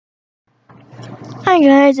Hi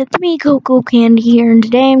guys, it's me, Coco Candy here, and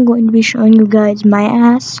today I'm going to be showing you guys my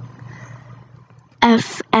Ask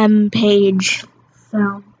FM page.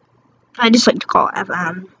 So, I just like to call it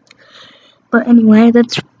FM. But anyway,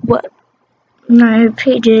 that's what my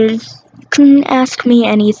page is. You can ask me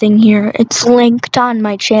anything here. It's linked on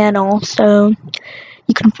my channel, so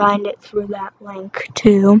you can find it through that link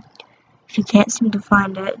too. If you can't seem to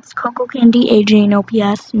find it, it's Coco Candy AJ and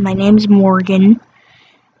OPS, and my name's Morgan.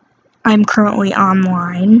 I'm currently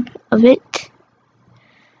online of it.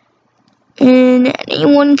 And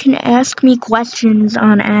anyone can ask me questions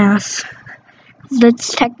on Ask.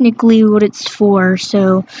 That's technically what it's for,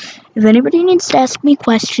 so if anybody needs to ask me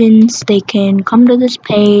questions, they can come to this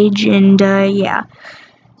page, and yeah.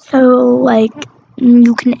 So, like,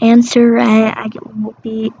 you can answer, I will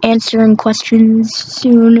be answering questions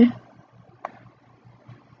soon.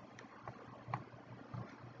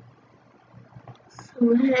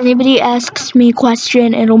 So if anybody asks me a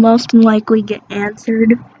question, it'll most likely get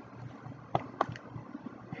answered.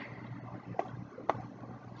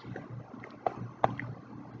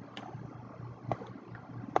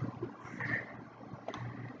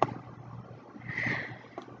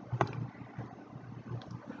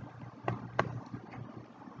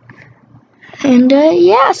 And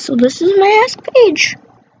yeah, so this is my Ask page.